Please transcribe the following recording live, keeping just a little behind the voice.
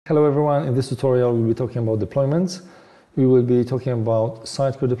Hello everyone, in this tutorial we'll be talking about deployments. We will be talking about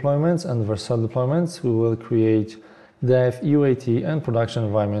Sitecore deployments and Vercel deployments. We will create dev, UAT and production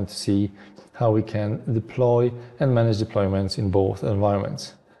environment to see how we can deploy and manage deployments in both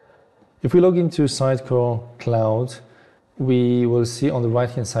environments. If we log into Sitecore Cloud, we will see on the right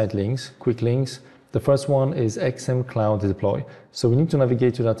hand side links, quick links. The first one is XM Cloud Deploy. So we need to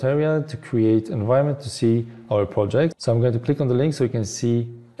navigate to that area to create an environment to see our project. So I'm going to click on the link so you can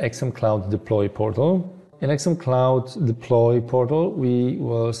see XM Cloud Deploy portal. In XM Cloud Deploy portal, we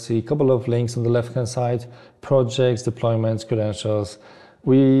will see a couple of links on the left hand side, projects, deployments, credentials.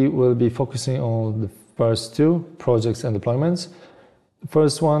 We will be focusing on the first two, projects and deployments. The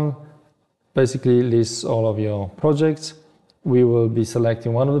first one basically lists all of your projects. We will be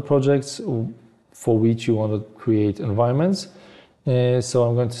selecting one of the projects for which you want to create environments. So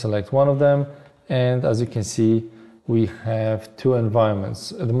I'm going to select one of them, and as you can see, we have two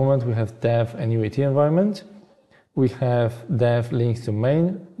environments. At the moment we have dev and UAT environment. We have dev linked to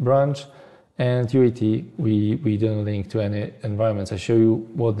main branch, and UAT we don't link to any environments. I show you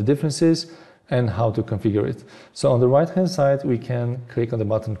what the difference is and how to configure it. So on the right hand side we can click on the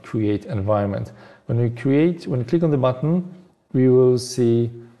button create environment. When we click on the button, we will see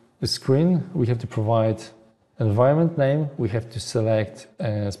the screen. We have to provide environment name. We have to select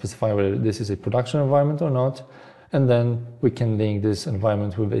and specify whether this is a production environment or not. And then we can link this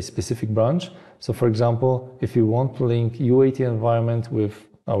environment with a specific branch. So for example, if you want to link UAT environment with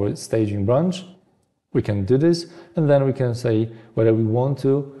our staging branch, we can do this. And then we can say whether we want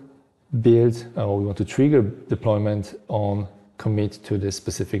to build or we want to trigger deployment on commit to this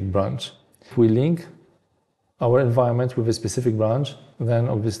specific branch. If we link our environment with a specific branch, then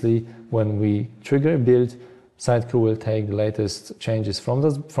obviously when we trigger a build, Sitecore will take the latest changes from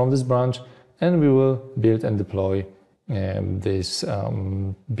this branch, and we will build and deploy this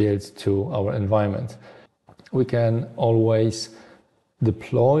build to our environment. We can always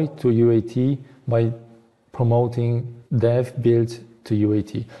deploy to UAT by promoting dev build to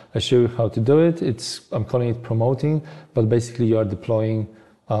UAT. I show you how to do it. I'm calling it promoting, but basically you are deploying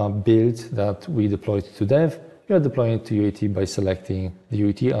a build that we deployed to dev. You are deploying it to UAT by selecting the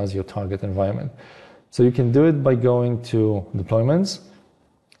UAT as your target environment. So you can do it by going to deployments.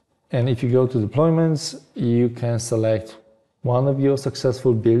 And if you go to deployments, you can select one of your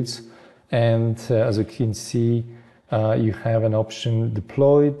successful builds. And as you can see, you have an option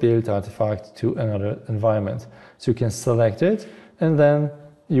deploy build artifact to another environment. So you can select it, and then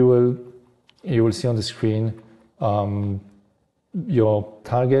you will see on the screen your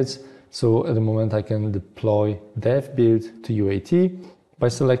targets. So at the moment I can deploy dev build to UAT. By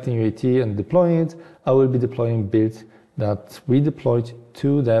selecting UAT and deploying it, I will be deploying build that we deployed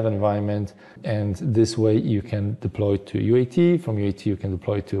to dev environment, and this way you can deploy to UAT. From UAT you can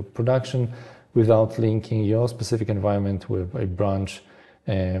deploy to production without linking your specific environment with a branch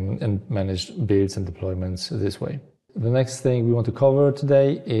and manage builds and deployments this way. The next thing we want to cover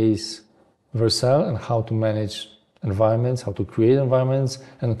today is Vercel and how to manage environments, how to create environments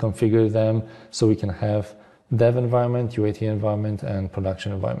and configure them so we can have dev environment, UAT environment and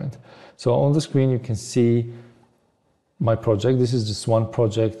production environment. So on the screen you can see my project. This is just one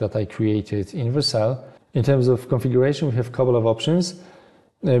project that I created in Vercel. In terms of configuration, we have a couple of options,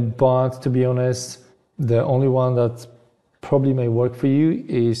 but to be honest, the only one that probably may work for you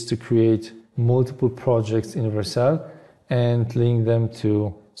is to create multiple projects in Vercel and link them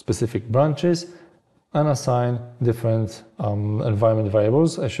to specific branches and assign different environment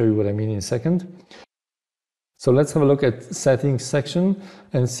variables. I'll show you what I mean in a second. So let's have a look at settings section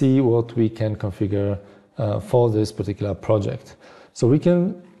and see what we can configure for this particular project. So we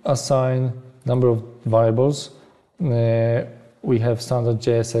can assign number of variables. We have standard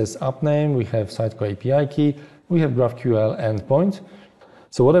JSS app name, we have Sitecore API key, we have GraphQL endpoint.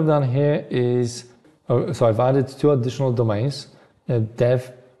 So what I've done here is, so I've added two additional domains,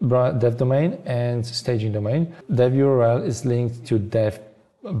 dev domain and staging domain. Dev URL is linked to dev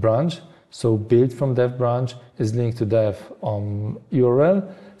branch. So build from dev branch is linked to dev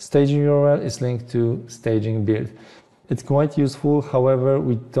URL. Staging URL is linked to staging build. It's quite useful. However,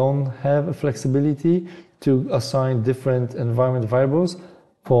 we don't have a flexibility to assign different environment variables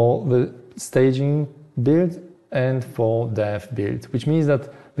for the staging build and for dev build, which means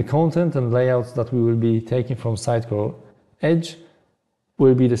that the content and layouts that we will be taking from Sitecore Edge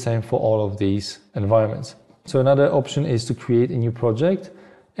will be the same for all of these environments. So another option is to create a new project,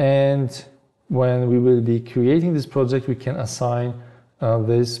 and when we will be creating this project, we can assign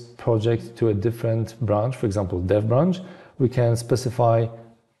this project to a different branch, for example, dev branch. We can specify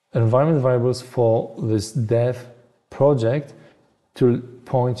environment variables for this dev project to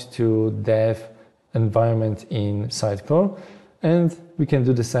point to dev environment in Sitecore. And we can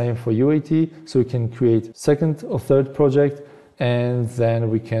do the same for UAT. So we can create second or third project, and then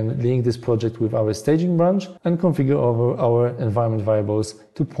we can link this project with our staging branch and configure over our environment variables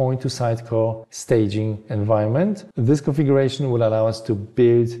to point to Sitecore staging environment. This configuration will allow us to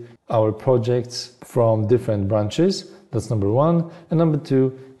build our projects from different branches. That's number one. And number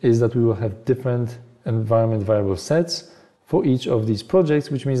two is that we will have different environment variable sets for each of these projects,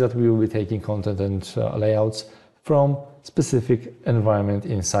 which means that we will be taking content and layouts from specific environment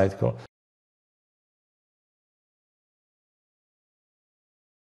in Sitecore.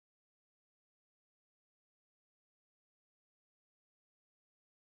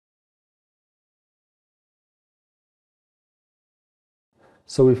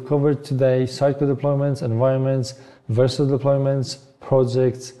 So we've covered today Sitecore deployments, environments, Vercel deployments,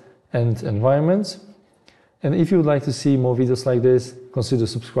 projects, and environments. And if you would like to see more videos like this, consider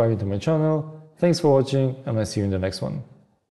subscribing to my channel. Thanks for watching, and I'll see you in the next one.